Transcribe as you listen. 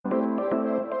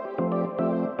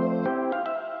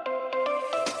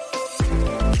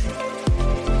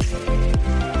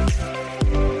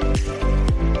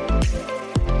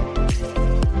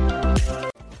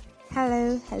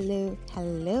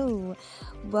hello.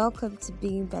 Welcome to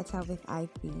Being Better with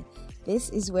Ivy. This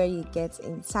is where you get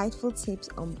insightful tips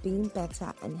on being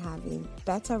better and having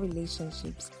better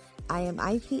relationships. I am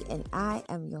Ivy and I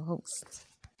am your host.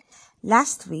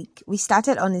 Last week, we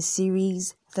started on a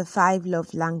series, The 5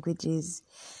 Love Languages.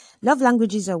 Love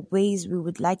languages are ways we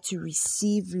would like to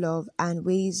receive love and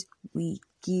ways we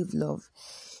give love.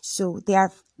 So there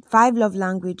are 5 love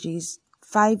languages,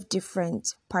 5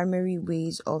 different primary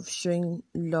ways of showing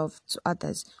love to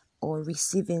others or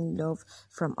receiving love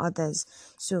from others.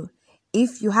 So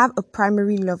if you have a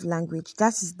primary love language,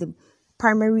 that is the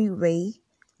primary way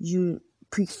you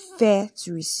prefer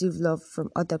to receive love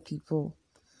from other people.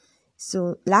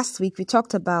 So last week we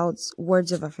talked about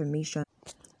words of affirmation.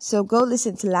 So go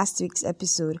listen to last week's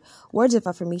episode. Words of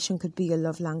affirmation could be your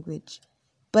love language.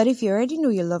 But if you already know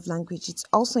your love language, it's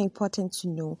also important to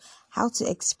know how to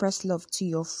express love to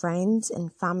your friends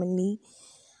and family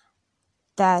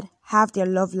that have their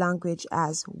love language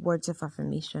as words of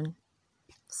affirmation.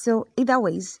 So either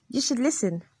ways, you should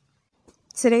listen.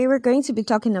 Today we're going to be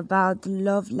talking about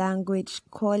love language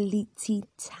quality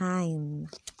time.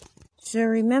 So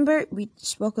remember we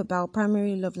spoke about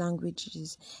primary love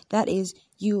languages. That is,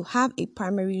 you have a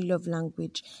primary love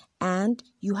language and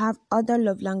you have other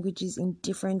love languages in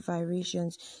different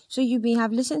variations. So you may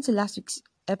have listened to last week's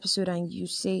episode and you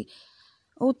say,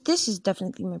 oh, this is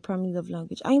definitely my primary love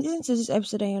language. I listen to this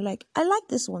episode and you're like, I like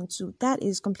this one too. That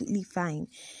is completely fine.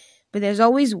 But there's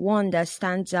always one that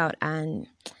stands out and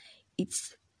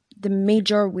it's the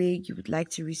major way you would like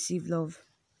to receive love.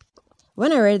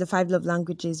 When I read The 5 Love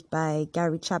Languages by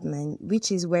Gary Chapman,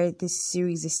 which is where this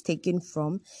series is taken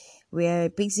from, we're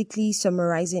basically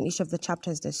summarizing each of the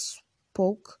chapters that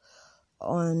spoke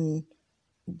on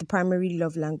the primary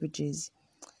love languages.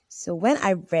 So when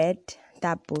I read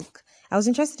that book, I was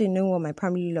interested in knowing what my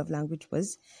primary love language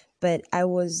was, but I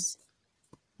was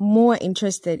more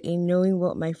interested in knowing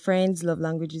what my friends' love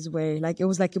languages were. Like, it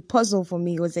was like a puzzle for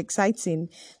me. It was exciting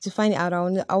to find out.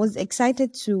 I was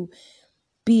excited to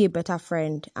be a better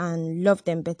friend and love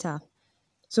them better.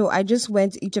 So I just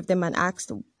went to each of them and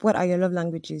asked, what are your love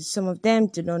languages? Some of them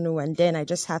did not know, and then I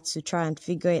just had to try and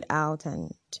figure it out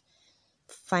and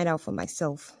find out for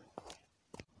myself.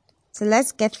 So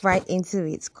let's get right into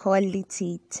it.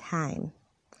 Quality time.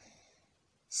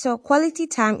 So quality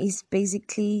time is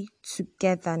basically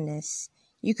togetherness.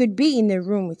 You could be in a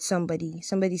room with somebody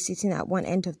sitting at one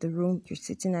end of the room, you're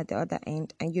sitting at the other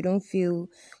end, and you don't feel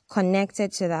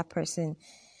connected to that person.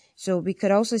 So we could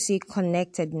also say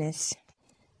connectedness.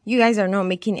 You guys are not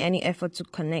making any effort to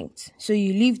connect. So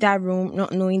you leave that room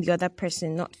not knowing the other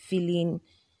person, not feeling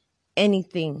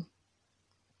anything.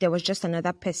 There was just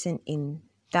another person in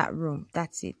that room.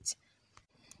 That's it.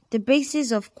 The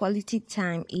basis of quality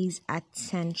time is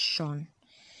attention.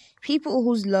 People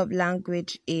whose love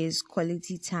language is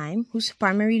quality time, whose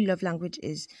primary love language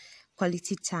is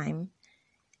quality time,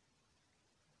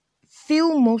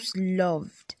 feel most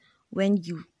loved when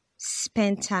you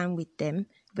spend time with them,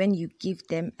 when you give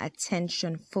them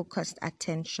attention, focused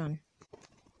attention.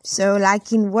 So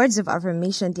like in words of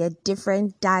affirmation, there are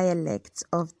different dialects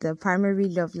of the primary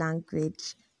love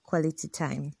language quality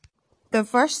time. The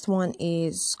first one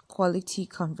is quality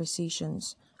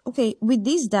conversations. Okay, with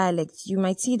these dialects, you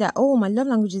might see that, oh, my love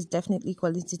language is definitely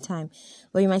quality time.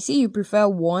 But you might see you prefer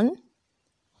one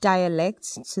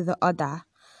dialect to the other.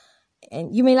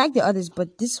 And you may like the others,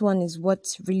 but this one is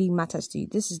what really matters to you.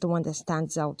 This is the one that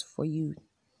stands out for you.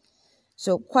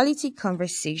 So quality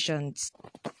conversations.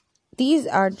 These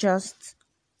are just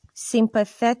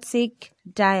sympathetic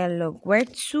dialogue where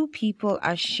two people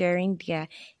are sharing their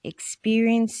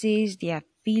experiences, their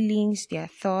feelings, their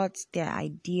thoughts, their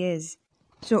ideas.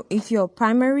 So if your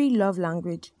primary love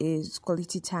language is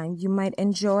quality time, you might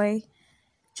enjoy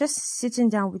just sitting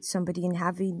down with somebody and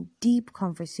having deep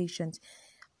conversations,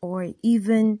 or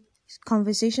even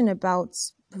conversation about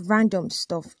random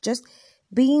stuff. Just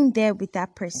being there with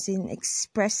that person,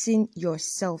 expressing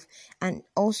yourself, and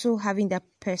also having that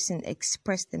person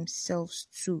express themselves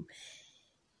too.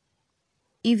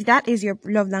 If that is your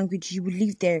love language, you will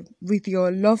live there with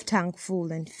your love tank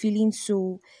full and feeling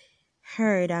so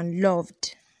heard and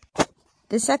loved.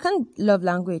 The second love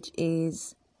language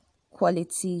is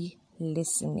quality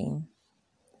listening.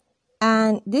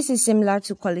 And this is similar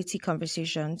to quality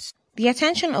conversations. The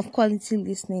attention of quality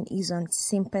listening is on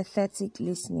sympathetic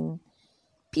listening.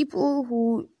 People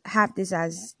who have this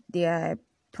as their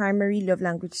primary love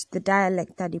language, the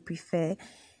dialect that they prefer,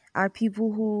 are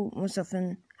people who most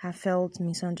often have felt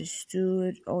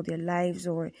misunderstood all their lives,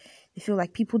 or they feel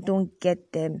like people don't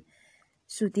get them.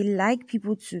 So they like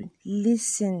people to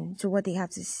listen to what they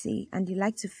have to say, and they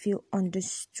like to feel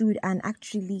understood and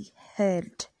actually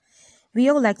heard. We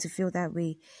all like to feel that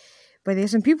way. But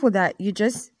there's some people that you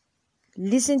just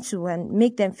listen to and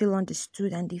make them feel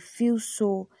understood, and they feel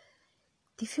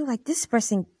like this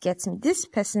person gets me, this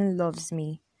person loves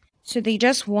me. So they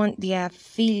just want their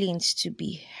feelings to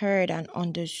be heard and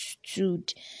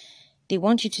understood. They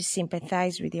want you to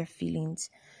sympathize with their feelings.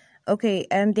 Okay,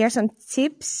 there are some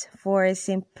tips for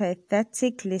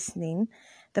sympathetic listening.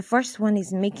 The first one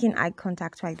is making eye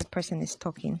contact while the person is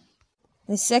talking.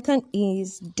 The second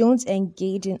is don't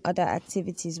engage in other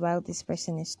activities while this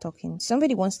person is talking.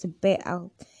 Somebody wants to bear out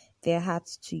their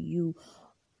hearts to you,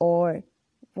 or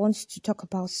wants to talk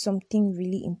about something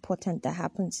really important that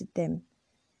happened to them.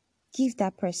 Give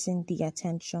that person the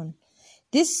attention.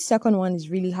 This second one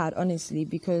is really hard, honestly,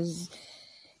 because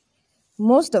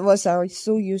most of us are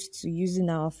so used to using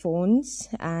our phones,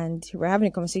 and we're having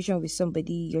a conversation with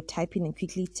somebody, you're typing and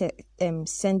quickly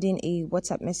sending a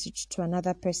WhatsApp message to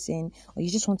another person, or you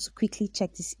just want to quickly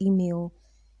check this email.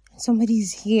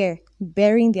 Somebody's here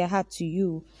bearing their heart to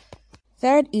you.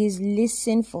 Third is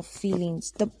listen for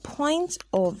feelings. The point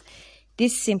of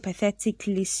this sympathetic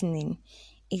listening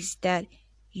is that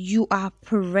you are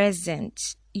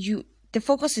present. The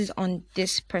focus is on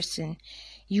this person.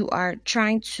 You are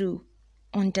trying to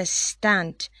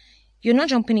understand. You're not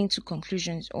jumping into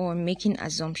conclusions or making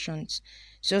assumptions.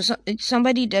 So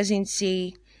somebody doesn't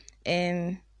say,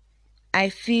 I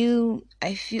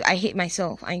hate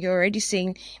myself, and you're already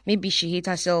saying maybe she hates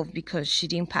herself because she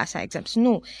didn't pass her exams.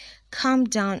 No, calm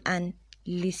down and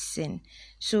listen.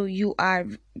 So you are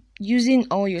using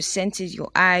all your senses,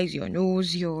 your eyes, your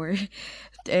nose, your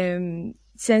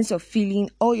sense of feeling,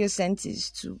 all your senses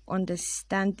to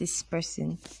understand this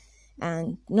person,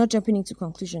 and not jumping into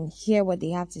conclusion. Hear what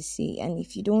they have to say, and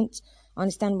if you don't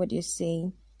understand what you're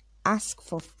saying, ask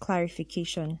for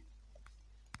clarification.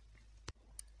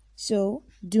 So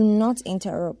do not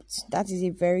interrupt. That is a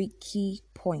very key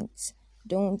point.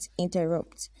 Don't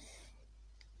interrupt.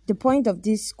 The point of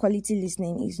this quality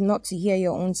listening is not to hear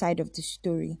your own side of the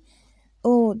story.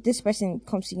 Oh, this person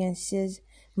comes to you and says,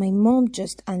 my mom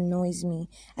just annoys me.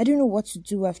 I don't know what to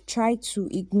do. I've tried to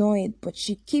ignore it, but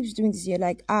she keeps doing this. You're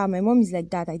like, my mom is like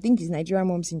that. I think it's Nigerian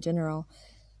moms in general.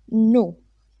 No,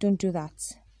 don't do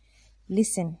that.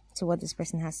 Listen to what this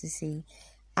person has to say.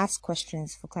 Ask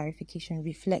questions for clarification,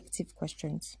 reflective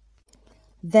questions.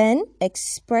 Then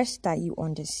express that you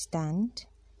understand.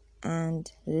 And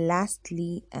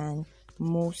lastly, and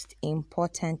most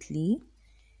importantly,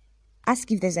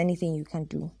 ask if there's anything you can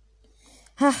do.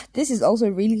 This is also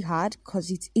really hard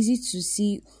because it's easy to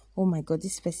see, oh my God,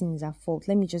 this person is at fault.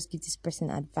 Let me just give this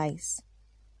person advice.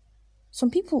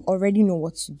 Some people already know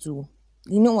what to do.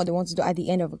 They know what they want to do at the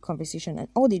end of a conversation, and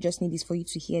all they just need is for you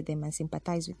to hear them and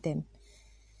sympathize with them.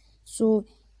 So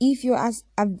if your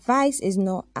advice is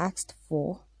not asked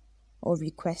for or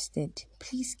requested,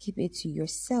 please keep it to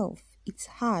yourself. It's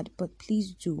hard, but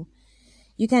please do.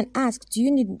 You can ask, do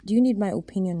you need my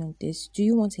opinion on this? Do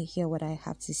you want to hear what I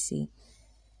have to say?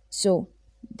 So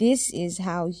this is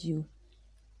how you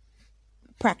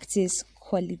practice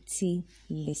quality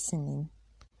listening.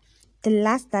 The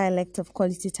last dialect of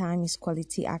quality time is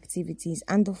quality activities,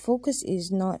 and the focus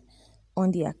is not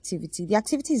on the activity. The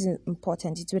activity is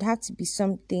important. It would have to be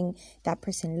something that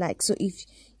person likes. So if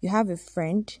you have a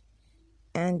friend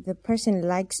and the person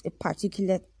likes a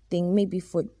particular thing, maybe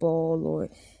football, or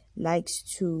likes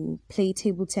to play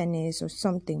table tennis or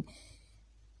something,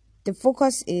 the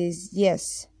focus is,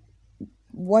 yes,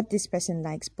 what this person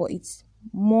likes, but it's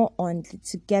more on the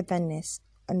togetherness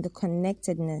and the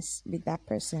connectedness with that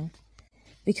person.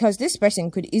 Because this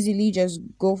person could easily just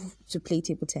go to play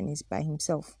table tennis by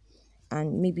himself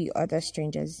and maybe other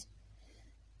strangers.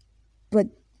 But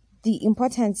the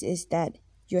importance is that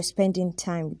you're spending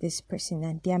time with this person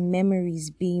and there are memories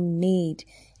being made,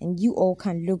 and you all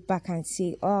can look back and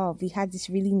say, oh, we had this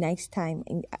really nice time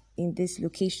in this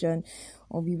location,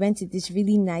 or we went to this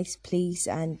really nice place,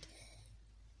 and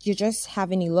you're just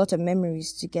having a lot of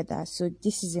memories together. So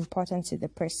this is important to the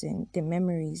person, the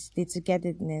memories, the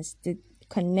togetherness, the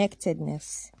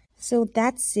connectedness. So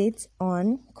that's it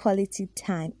on quality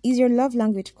time. Is your love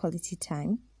language quality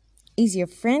time? Is your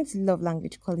friend's love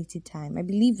language quality time? I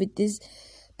believe with these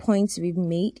points we've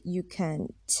made, you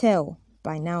can tell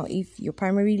by now if your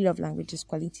primary love language is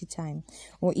quality time,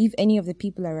 or if any of the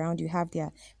people around you have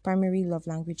their primary love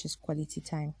language is quality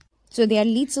time. So they are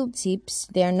little tips.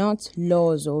 They are not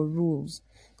laws or rules.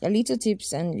 They are little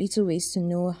tips and little ways to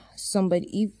know somebody,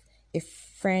 if a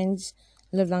friend's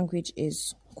love language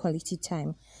is quality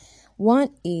time.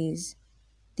 One is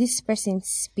this person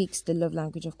speaks the love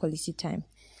language of quality time.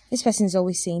 This person is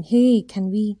always saying, hey,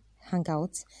 can we hang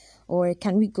out? Or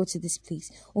can we go to this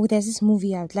place? Or there's this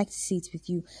movie, I would like to see it with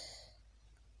you.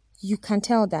 You can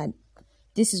tell that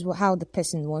this is how the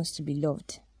person wants to be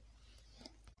loved.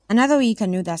 Another way you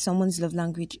can know that someone's love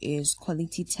language is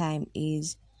quality time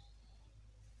is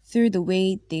through the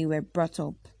way they were brought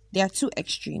up. There are two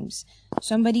extremes.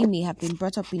 Somebody may have been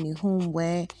brought up in a home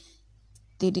where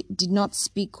they did not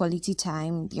speak quality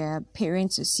time. Their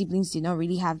parents or siblings did not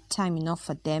really have time enough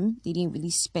for them. They didn't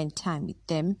really spend time with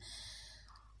them.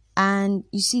 And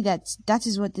you see that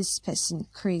is what this person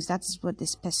craves. That is what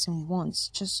this person wants.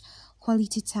 Just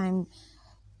quality time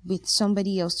with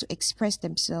somebody else to express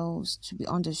themselves, to be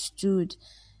understood.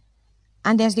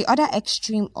 And there's the other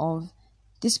extreme of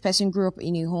this person grew up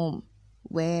in a home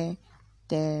where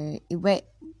their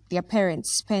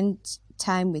parents spent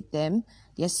time with them.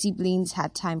 Their siblings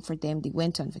had time for them. They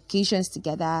went on vacations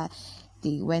together.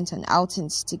 They went on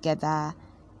outings together.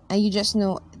 And you just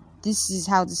know this is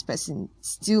how this person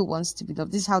still wants to be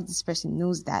loved. This is how this person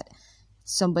knows that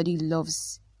somebody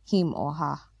loves him or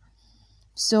her.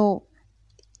 So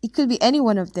it could be any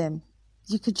one of them.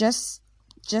 You could just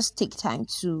take time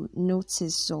to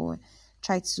notice or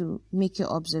try to make your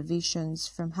observations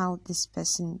from how this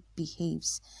person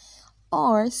behaves.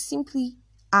 Or simply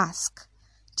ask.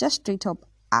 Just straight up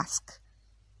ask.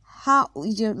 How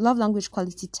is your love language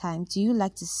quality time? Do you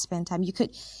like to spend time? You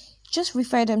could just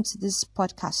refer them to this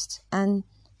podcast and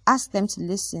ask them to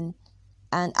listen.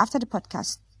 And after the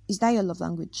podcast, is that your love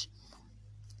language?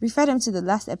 Refer them to the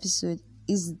last episode.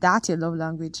 Is that your love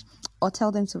language? Or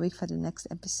tell them to wait for the next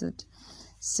episode.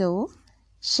 So,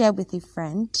 share with a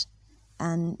friend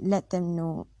and let them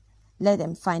know, let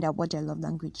them find out what their love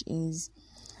language is.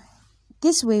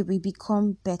 This way we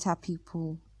become better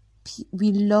people.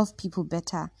 We love people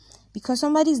better. Because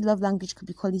somebody's love language could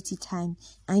be quality time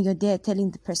and you're there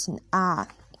telling the person, I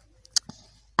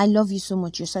love you so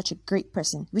much, you're such a great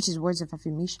person, which is words of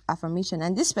affirmation.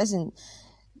 And this person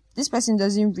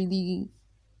doesn't really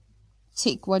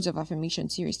take words of affirmation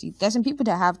seriously. There's some people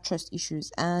that have trust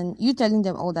issues, and you telling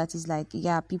them all that is like,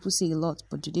 yeah, people say a lot,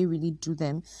 but do they really do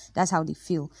them? That's how they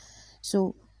feel.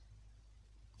 So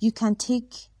you can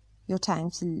take your time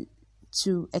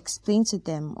to explain to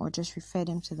them or just refer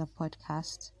them to the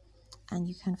podcast, and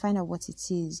you can find out what it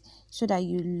is so that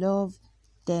you love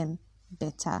them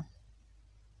better.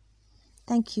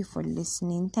 Thank you for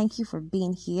listening. Thank you for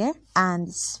being here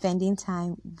and spending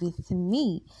time with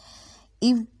me.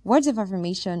 If words of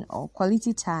affirmation or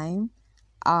quality time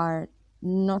are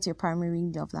not your primary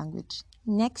love language,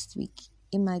 next week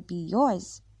it might be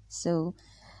yours. So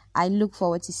I look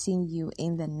forward to seeing you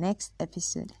in the next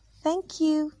episode. Thank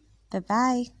you.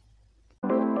 Bye-bye.